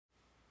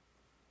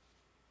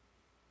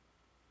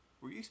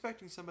Were you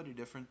expecting somebody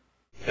different?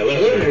 Hello,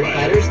 Nerd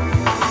Fighters.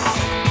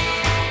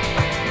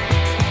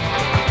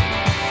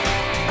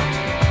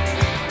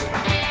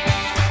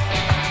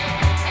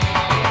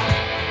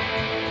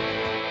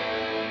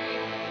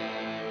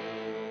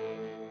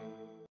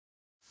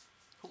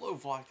 Hello,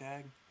 Vlog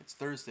Tag. It's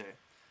Thursday.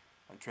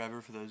 I'm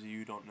Trevor. For those of you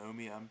who don't know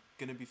me, I'm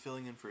gonna be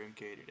filling in for MK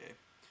today.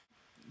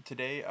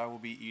 Today, I will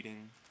be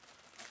eating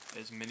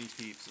as many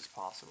peeps as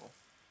possible.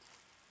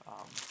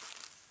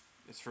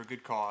 It's for a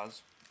good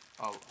cause.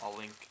 I'll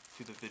link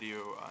to the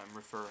video I'm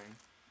referring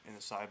in the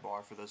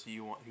sidebar for those of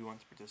you who want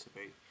to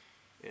participate.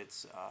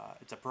 It's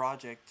a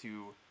project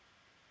to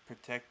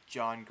protect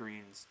John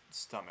Green's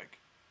stomach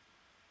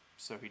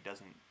so he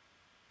doesn't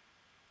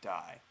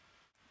die.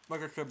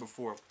 Like I said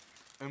before,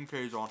 MK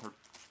is on her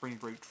spring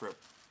break trip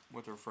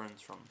with her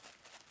friends from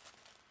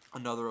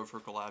another of her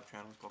collab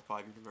channels called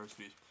 5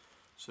 Universities.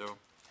 So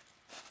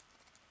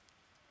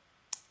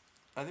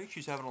I think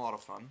she's having a lot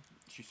of fun.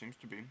 She seems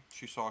to be.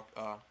 She saw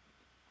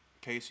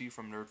Casey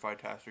from Nerd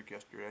Fightastic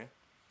yesterday,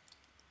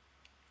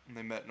 and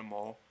they met in a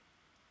mall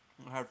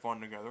and had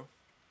fun together.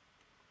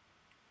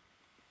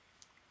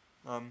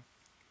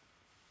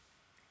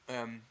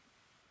 And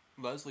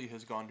Leslie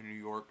has gone to New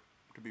York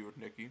to be with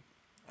Nikki,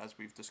 as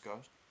we've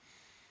discussed,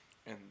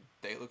 and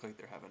they look like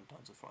they're having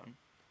tons of fun.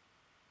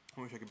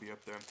 I wish I could be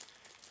up there.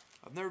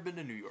 I've never been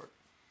to New York.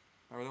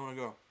 I really want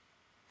to go.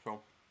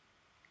 So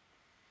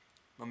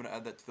I'm going to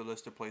add that to the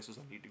list of places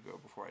I need to go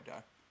before I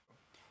die.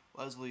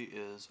 Leslie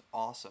is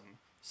awesome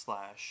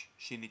 /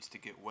 she needs to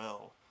get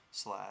well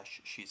 /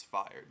 she's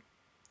fired.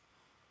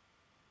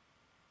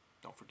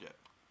 Don't forget.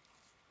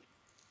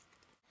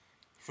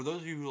 For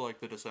those of you who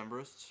like the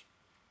Decemberists,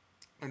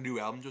 a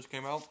new album just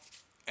came out,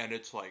 and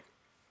it's like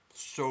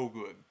so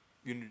good.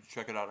 You need to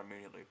check it out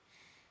immediately.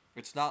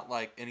 It's not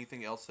like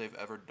anything else they've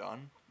ever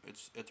done.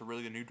 It's a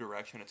really new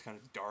direction. It's kind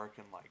of dark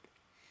and like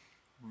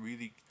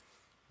really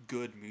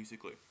good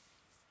musically.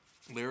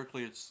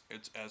 Lyrically, it's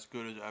as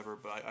good as ever.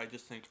 But I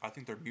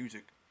think their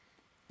music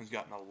has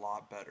gotten a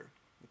lot better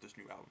with this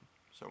new album.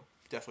 So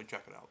definitely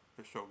check it out.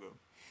 They're so good.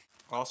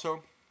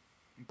 Also,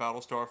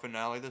 Battlestar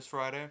finale this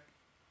Friday.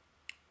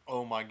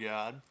 Oh my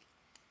god.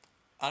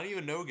 I don't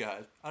even know,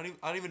 guys. I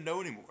don't even know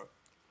anymore.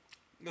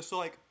 It's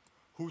like,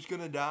 who's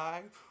gonna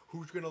die?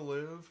 Who's gonna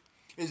live?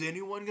 Is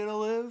anyone gonna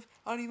live?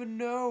 I don't even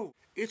know.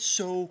 It's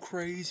so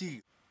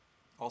crazy.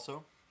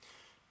 Also,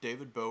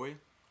 David Bowie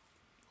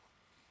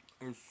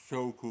is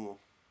so cool.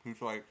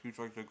 He's like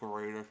the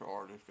greatest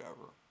artist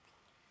ever.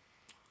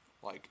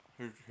 Like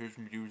his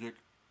music,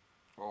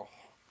 oh,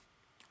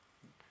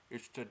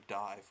 it's to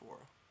die for.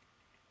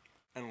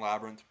 And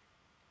Labyrinth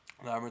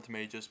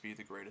may just be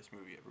the greatest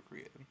movie ever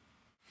created.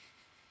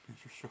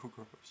 These are so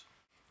gross.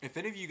 If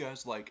any of you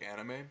guys like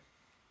anime,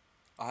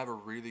 I have a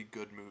really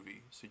good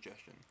movie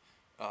suggestion.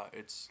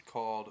 It's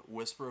called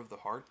Whisper of the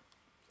Heart,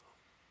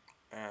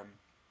 and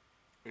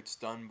it's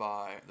done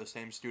by the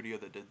same studio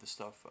that did the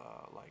stuff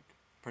like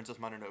Princess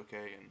Mononoke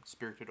and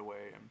Spirited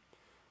Away and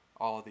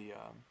all of the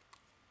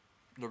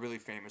really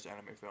famous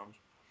anime films.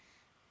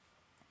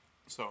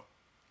 So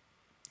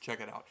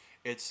check it out.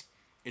 It's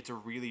a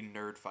really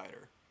nerd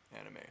fighter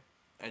anime,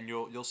 and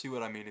you'll see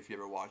what I mean if you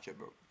ever watch it.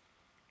 But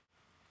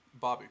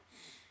Bobby,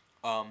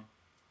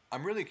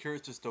 I'm really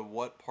curious as to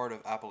what part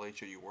of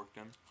Appalachia you worked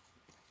in.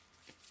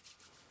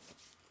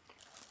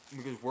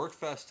 Because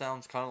WorkFest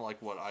sounds kind of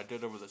like what I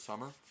did over the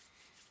summer.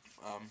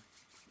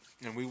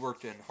 And we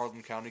worked in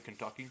Harlan County,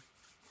 Kentucky,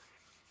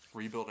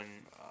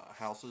 rebuilding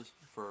houses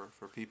for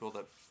people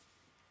that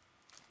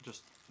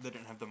just, they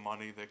didn't have the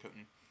money, they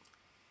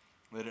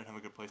didn't have a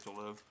good place to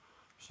live.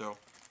 So,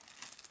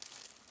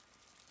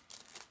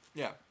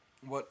 yeah.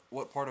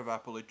 What part of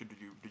Appalachia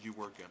did you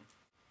work in?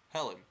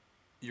 Helen,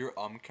 your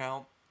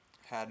count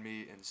had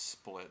me in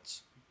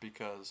splits,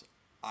 because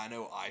I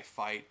know I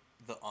fight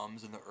the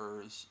ums and the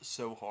ers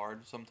so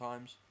hard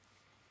sometimes,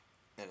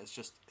 and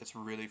it's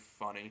really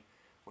funny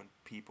when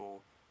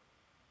people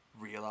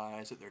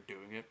realize that they're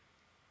doing it,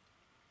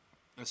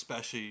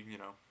 especially, you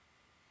know,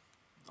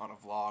 on a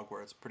vlog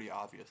where it's pretty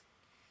obvious.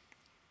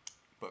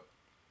 But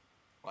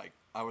like,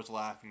 I was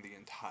laughing the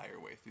entire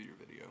way through your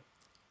video.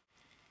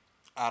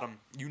 Adam,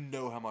 you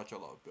know how much I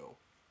love Bill.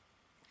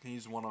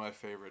 He's one of my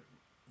favorite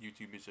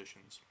YouTube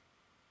musicians,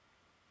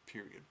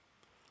 period.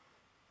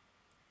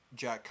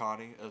 Jack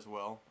Connie as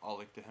well. I'll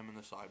link to him in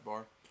the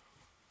sidebar.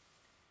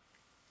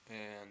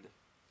 And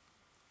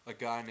a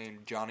guy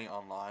named Johnny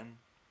Online.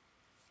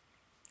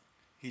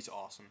 He's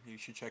awesome. You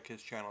should check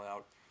his channel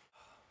out.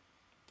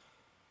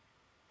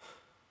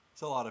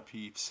 It's a lot of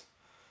peeps.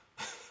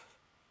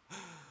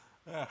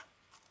 Yeah.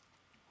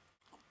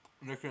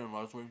 Nick and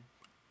Leslie,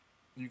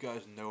 you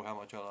guys know how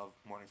much I love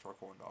Morningstar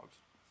corn dogs.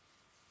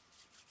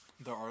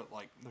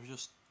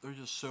 There's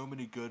just so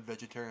many good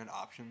vegetarian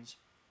options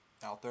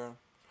out there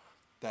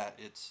that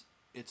it's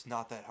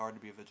not that hard to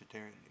be a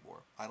vegetarian anymore,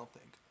 I don't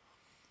think.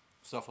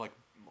 Stuff like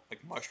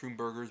mushroom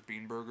burgers,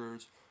 bean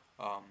burgers,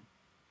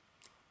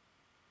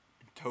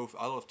 tofu.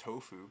 I love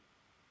tofu.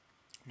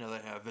 Now they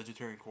have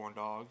vegetarian corn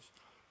dogs.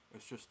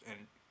 It's just,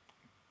 and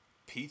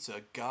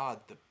pizza. God,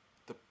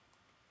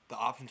 the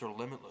options are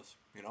limitless,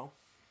 you know?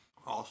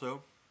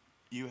 Also,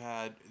 you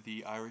had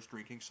the Irish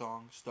drinking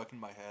song stuck in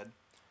my head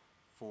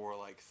for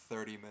like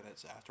 30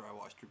 minutes after I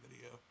watched your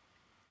video.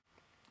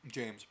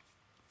 James,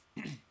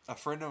 a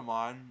friend of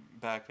mine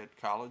back at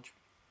college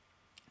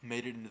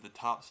made it into the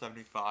top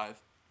 75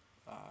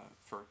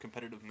 for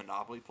competitive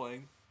Monopoly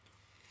playing,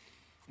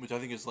 which I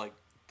think is like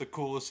the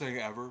coolest thing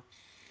ever.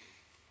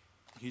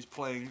 He's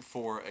playing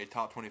for a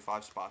top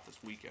 25 spot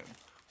this weekend,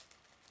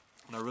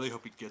 and I really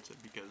hope he gets it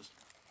because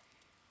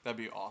that'd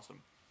be awesome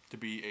to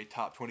be a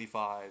top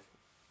 25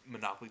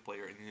 Monopoly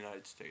player in the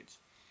United States.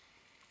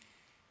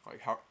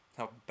 Like, how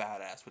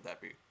badass would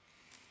that be?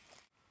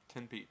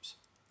 10 peeps.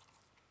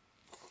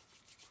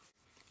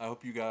 I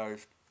hope you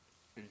guys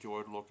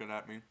enjoyed looking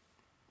at me.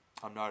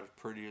 I'm not as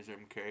pretty as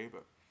MK,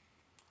 but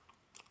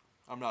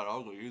I'm not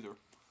ugly either.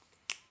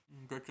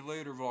 Catch you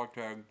later, Vlog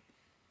Tag.